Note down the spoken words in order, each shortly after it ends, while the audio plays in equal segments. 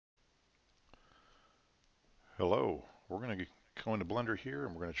Hello, we're going to go into Blender here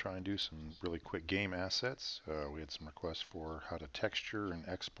and we're going to try and do some really quick game assets. We had some requests for how to texture and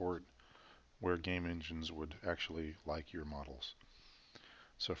export where game engines would actually like your models.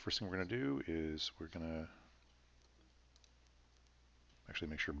 So first thing we're going to do is we're going to actually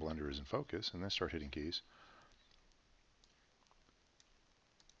make sure Blender is in focus and then start hitting keys.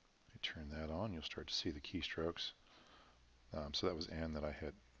 You turn that on, you'll start to see the keystrokes. So that was N that I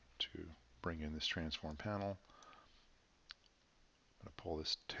had to bring in this transform panel. I'm going to pull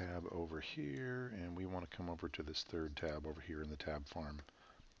this tab over here, and we want to come over to this third tab over here in the tab farm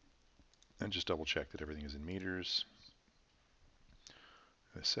and just double check that everything is in meters.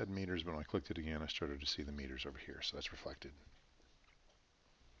 It said meters, but when I clicked it again, I started to see the meters over here, so that's reflected.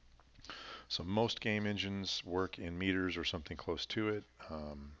 So most game engines work in meters or something close to it.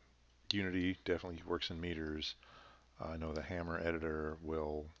 Unity definitely works in meters. I know the Hammer editor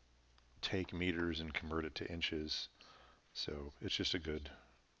will take meters and convert it to inches. So it's just a good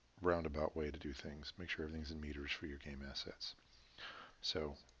roundabout way to do things. Make sure everything's in meters for your game assets.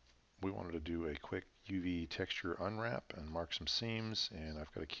 So we wanted to do a quick UV texture unwrap and mark some seams, and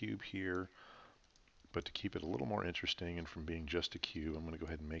I've got a cube here, but to keep it a little more interesting and from being just a cube, I'm going to go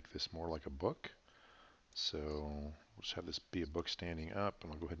ahead and make this more like a book. So we'll just have this be a book standing up,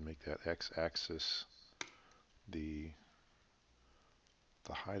 and I'll go ahead and make that x-axis the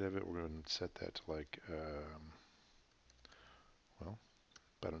height of it. We're going to set that to like well,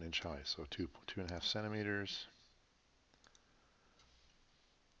 about an inch high, so 2.5 centimeters.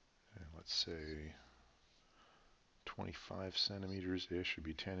 And let's say 25 centimeters-ish should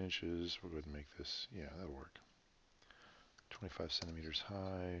be 10 inches. We'll go ahead and make this, yeah, that'll work. 25 centimeters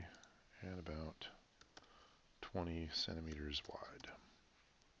high and about 20 centimeters wide.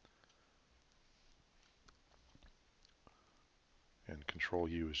 And Control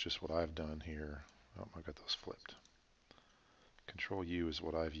U is just what I've done here. Oh, I got those flipped. Control U is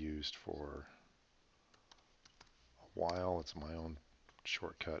what I've used for a while. It's my own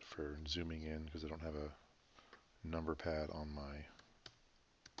shortcut for zooming in because I don't have a number pad on my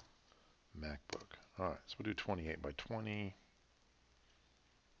MacBook. Alright, so we'll do 28 by 20.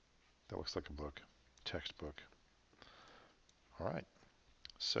 That looks like a book, textbook. Alright,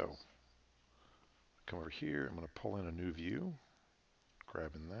 so come over here. I'm going to pull in a new view,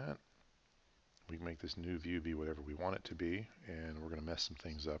 grabbing that. We can make this new view be whatever we want it to be, and we're going to mess some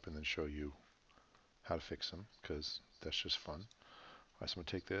things up and then show you how to fix them, because that's just fun. Alright, so I'm going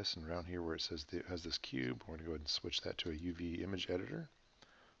to take this, and around here where it says it has this cube, we're going to go ahead and switch that to a UV image editor.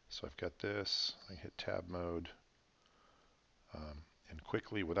 So I've got this. I hit tab mode, and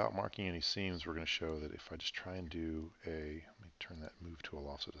quickly, without marking any seams, we're going to show that if I just try and do let me turn that move tool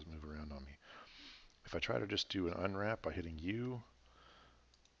off so it doesn't move around on me. If I try to just do an unwrap by hitting U,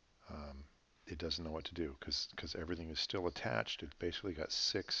 it doesn't know what to do because everything is still attached. It's basically got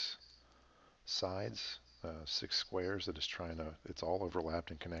 6 sides, 6 squares that it's trying to. It's all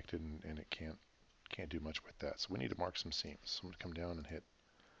overlapped and connected, and it can't do much with that. So we need to mark some seams. So I'm going to come down and hit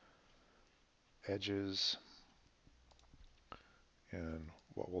edges, and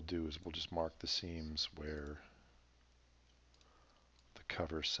what we'll do is we'll just mark the seams where the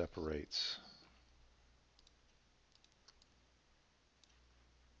cover separates.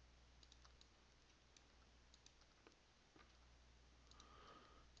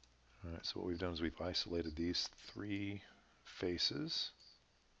 Alright, so what we've done is we've isolated these 3 faces.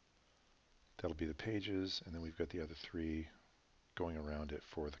 That'll be the pages, and then we've got the other 3 going around it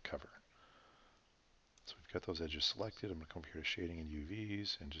for the cover. So we've got those edges selected. I'm going to come over here to shading and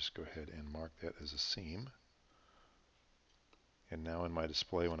UVs and just go ahead and mark that as a seam. And now in my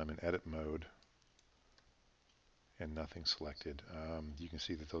display, when I'm in edit mode and nothing selected, you can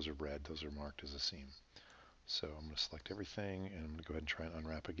see that those are red. Those are marked as a seam. So I'm going to select everything, and I'm going to go ahead and try and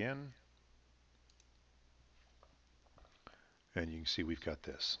unwrap again. And you can see we've got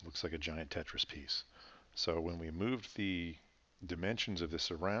this. Looks like a giant Tetris piece. So when we moved the dimensions of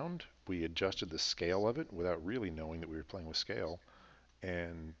this around, we adjusted the scale of it without really knowing that we were playing with scale.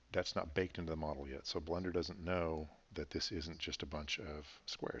 And that's not baked into the model yet. So Blender doesn't know that this isn't just a bunch of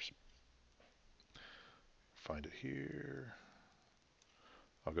squares. Find it here.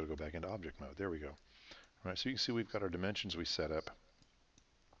 I've got to go back into object mode. There we go. All right, so you can see we've got our dimensions we set up.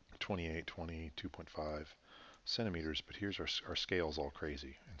 28, 20, 2.5 centimeters, but here's our scales all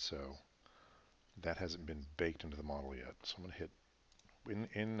crazy. And so that hasn't been baked into the model yet. So I'm going to hit,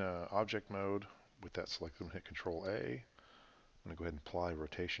 in object mode, with that selected, I'm going to hit Control A. I'm going to go ahead and apply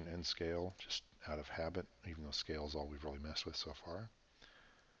rotation and scale, just out of habit, even though scale is all we've really messed with so far.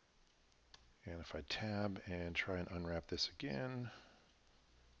 And if I tab and try and unwrap this again,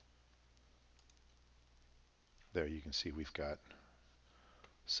 there you can see we've got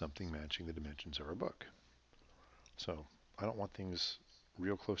something matching the dimensions of our book. So I don't want things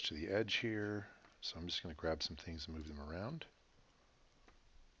real close to the edge here, so I'm just going to grab some things and move them around.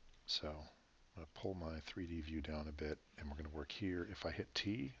 So I'm going to pull my 3D view down a bit, and we're going to work here. If I hit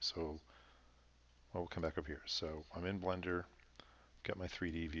T, well, we'll come back up here. So I'm in Blender, got my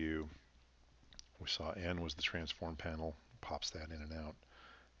 3D view. We saw N was the transform panel, pops that in and out,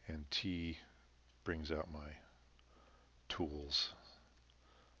 and T brings out my tools.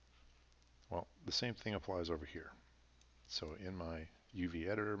 Well, the same thing applies over here. So in my UV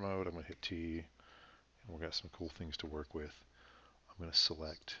editor mode, I'm going to hit T, and we've got some cool things to work with. I'm going to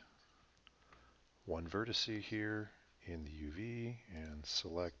select one vertice here in the UV and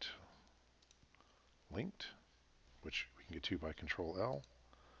select linked, which we can get to by Control L.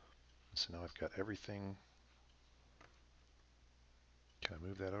 So now I've got everything. Can I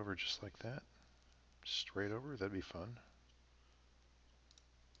move that over just like that? Straight over? That'd be fun.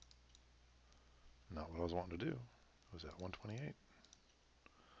 Not what I was wanting to do. Was that 128?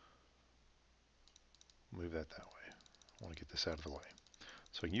 Move that way. I want to get this out of the way.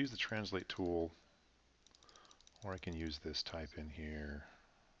 So I can use the translate tool, or I can use this type in here.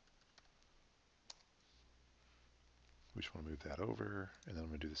 We just want to move that over, and then I'm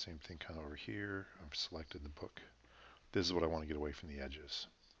going to do the same thing kind of over here. I've selected the book. This is what I want to get away from the edges.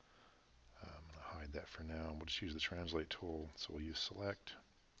 I'm going to hide that for now. We'll just use the translate tool. So we'll use select,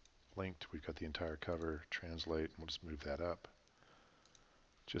 linked. We've got the entire cover, translate, and we'll just move that up.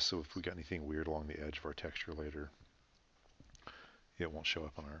 Just so if we got anything weird along the edge of our texture later, it won't show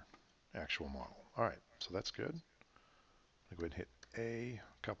up on our actual model. All right, so that's good. I'm going to go ahead and hit A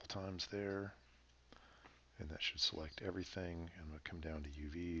a couple times there, and that should select everything. I'm going to come down to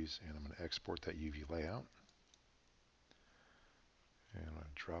UVs, and I'm going to export that UV layout. And I'm going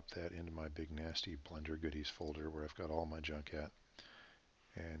to drop that into my big nasty Blender goodies folder where I've got all my junk at.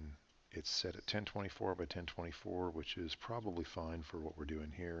 And it's set at 1024 by 1024, which is probably fine for what we're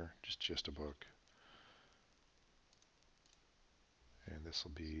doing here, just a book. And this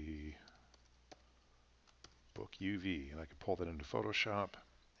will be book UV, and I can pull that into Photoshop,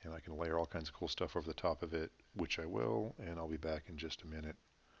 and I can layer all kinds of cool stuff over the top of it, which I will, and I'll be back in just a minute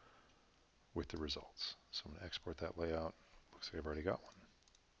with the results. So I'm going to export that layout. Looks like I've already got one.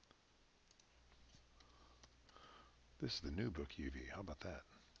 This is the new book UV. How about that?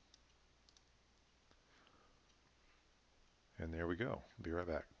 And there we go. Be right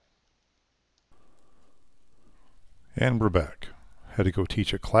back. And we're back. Had to go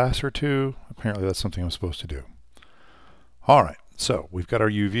teach a class or two. Apparently that's something I'm supposed to do. All right, so we've got our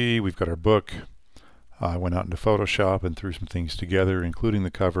UV, we've got our book. I went out into Photoshop and threw some things together, including the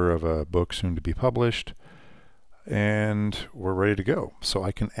cover of a book soon to be published. And we're ready to go. So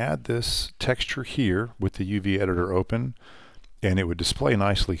I can add this texture here with the UV editor open, and it would display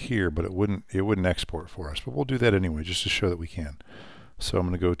nicely here, but it wouldn't export for us. But we'll do that anyway, just to show that we can. So I'm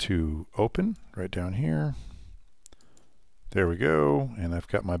going to go to Open right down here. There we go, and I've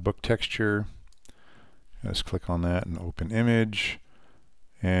got my book texture. Let's click on that and Open Image,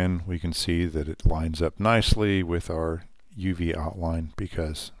 and we can see that it lines up nicely with our UV outline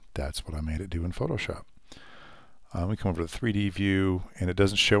because that's what I made it do in Photoshop. We come over to the 3D view, and it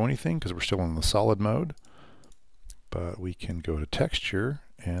doesn't show anything because we're still in the solid mode. But we can go to texture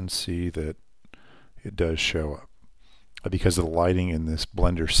and see that it does show up. Because of the lighting in this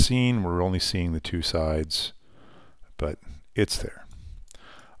Blender scene, we're only seeing the two sides, but it's there.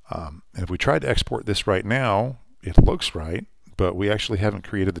 And if we tried to export this right now, it looks right, but we actually haven't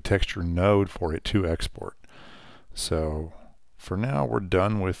created the texture node for it to export. So for now, we're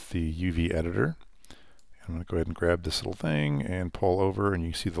done with the UV editor. I'm going to go ahead and grab this little thing and pull over, and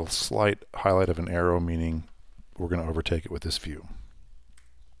you see the slight highlight of an arrow, meaning we're going to overtake it with this view.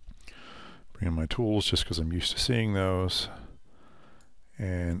 Bring in my tools just because I'm used to seeing those.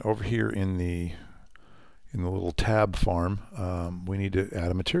 And over here in the little tab farm, we need to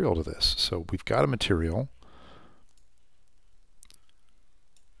add a material to this. So we've got a material,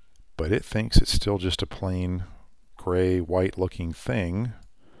 but it thinks it's still just a plain gray, white looking thing.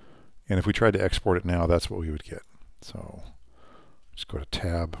 And if we tried to export it now, that's what we would get. So just go to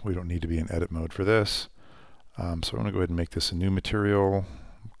tab. We don't need to be in edit mode for this. So I'm going to go ahead and make this a new material.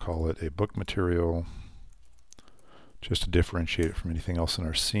 Call it a book material, just to differentiate it from anything else in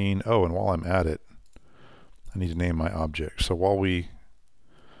our scene. Oh, and while I'm at it, I need to name my object. So while I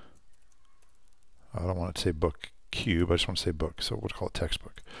don't want to say book cube, I just want to say book. So we'll call it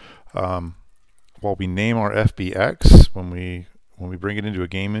textbook. While we name our FBX, when we bring it into a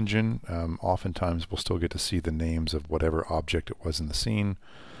game engine, oftentimes we'll still get to see the names of whatever object it was in the scene.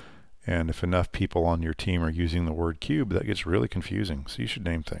 And if enough people on your team are using the word cube, that gets really confusing. So you should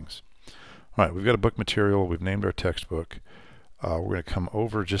name things. All right, we've got a book material. We've named our textbook. We're going to come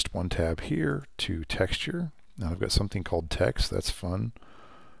over just one tab here to texture. Now I've got something called text. That's fun.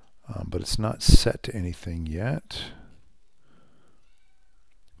 But it's not set to anything yet.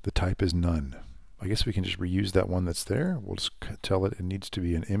 The type is none. I guess we can just reuse that one that's there. We'll just tell it needs to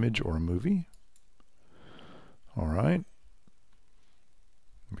be an image or a movie. All right.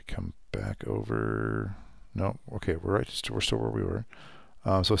 We come back over. No, okay, we're still where we were.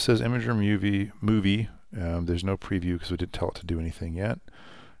 So it says image or movie. There's no preview because we didn't tell it to do anything yet.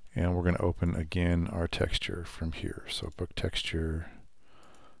 And we're going to open again our texture from here. So book texture,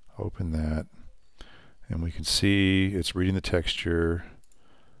 open that, and we can see it's reading the texture.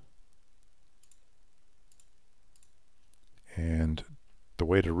 And the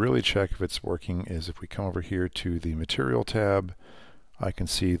way to really check if it's working is if we come over here to the material tab, I can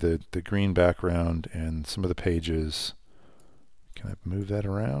see the green background and some of the pages. Can I move that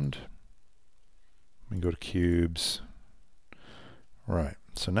around? We can go to cubes. Right,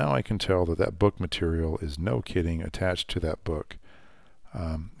 so now I can tell that that book material is, no kidding, attached to that book.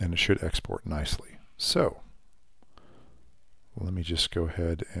 And it should export nicely. So let me just go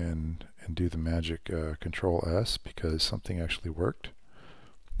ahead and do the magic Control S because something actually worked.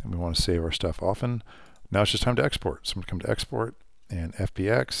 And we want to save our stuff often. Now it's just time to export. So I'm going to come to Export and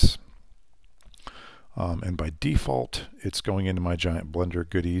FBX. And by default, it's going into my giant Blender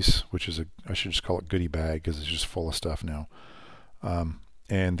goodies, which is I should just call it goodie bag because it's just full of stuff now.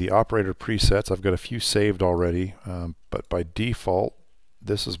 And the operator presets, I've got a few saved already, but by default,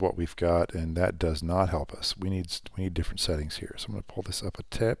 this is what we've got, and that does not help us. We need different settings here. So I'm going to pull this up a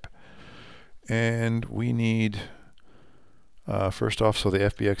tip, and we need first off, so the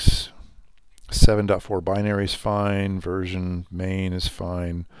FBX 7.4 binary is fine, version main is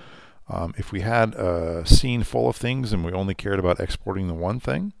fine. If we had a scene full of things and we only cared about exporting the one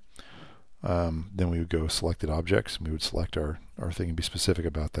thing, then we would go selected objects and we would select our thing and be specific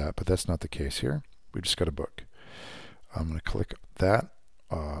about that, but that's not the case here. We've just got a book. I'm going to click that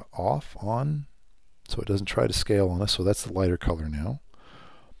on, so it doesn't try to scale on us, so that's the lighter color now.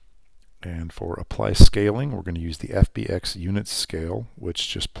 And for apply scaling, we're going to use the FBX units scale, which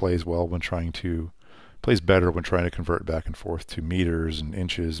just plays well when plays better when trying to convert back and forth to meters and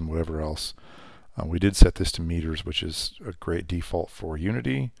inches and whatever else. We did set this to meters, which is a great default for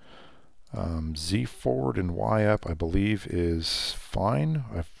Unity. Z forward and Y up, I believe, is fine.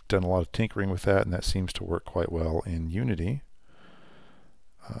 I've done a lot of tinkering with that, and that seems to work quite well in Unity.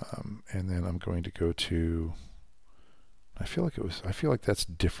 And then I'm going to go to, I feel like that's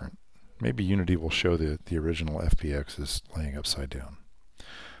different. Maybe Unity will show the original FBX is laying upside down.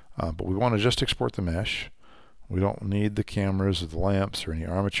 But we want to just export the mesh. We don't need the cameras or the lamps or any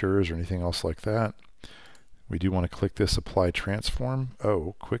armatures or anything else like that. We do want to click this Apply Transform.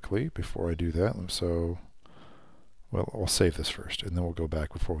 Quickly before I do that. So, well, I'll save this first, and then we'll go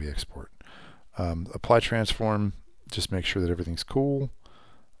back before we export. Apply Transform, just make sure that everything's cool.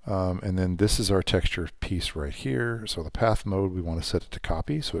 And then this is our texture piece right here. So the path mode, we want to set it to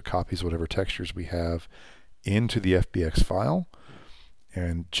copy. So it copies whatever textures we have into the FBX file.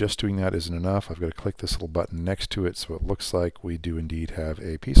 And just doing that isn't enough. I've got to click this little button next to it so it looks like we do indeed have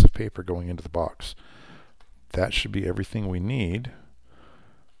a piece of paper going into the box. That should be everything we need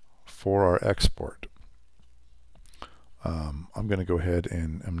for our export. I'm going to go ahead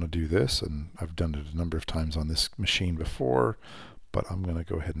and I'm going to do this, and I've done it a number of times on this machine before, but I'm going to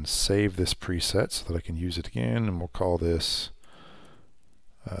go ahead and save this preset so that I can use it again, and we'll call this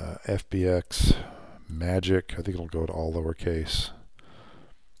FBX Magic. I think it'll go to all lowercase.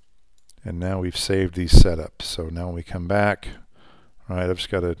 And now we've saved these setups. So now when we come back, all right, I've just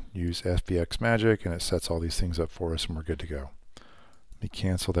got to use FBX Magic, and it sets all these things up for us, and we're good to go. Let me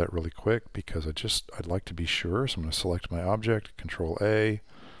cancel that really quick because I'd like to be sure. So I'm going to select my object, Control A,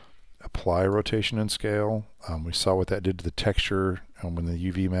 apply rotation and scale. We saw what that did to the texture when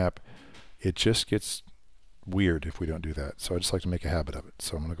the UV map. It just gets weird if we don't do that. So I just like to make a habit of it.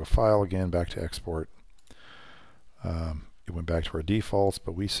 So I'm going to go File again, back to Export. It went back to our defaults,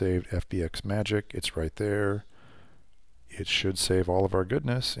 but we saved FBX Magic. It's right there. It should save all of our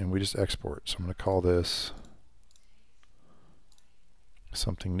goodness, and we just export. So I'm going to call this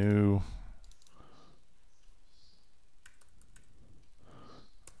something new.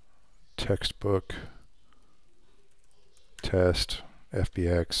 Textbook test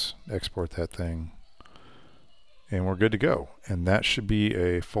FBX, export that thing, and we're good to go. And that should be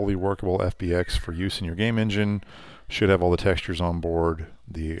a fully workable FBX for use in your game engine. Should have all the textures on board.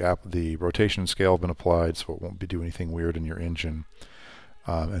 The rotation scale have been applied, so it won't be doing anything weird in your engine.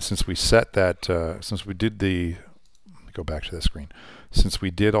 And since we set that, since we did the, let me go back to the screen. Since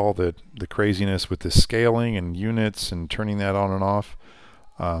we did all the craziness with the scaling and units and turning that on and off,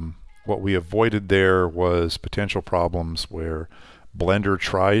 what we avoided there was potential problems where Blender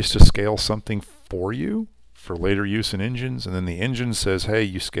tries to scale something for you for later use in engines, and then the engine says, hey,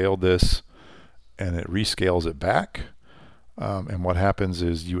 you scaled this, and it rescales it back. And what happens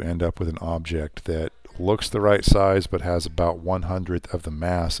is you end up with an object that looks the right size but has about 1/100th of the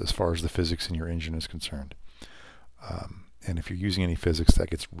mass as far as the physics in your engine is concerned. And if you're using any physics, that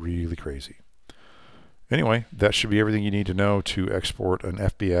gets really crazy. Anyway, that should be everything you need to know to export an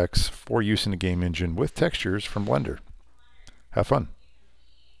FBX for use in a game engine with textures from Blender. Have fun.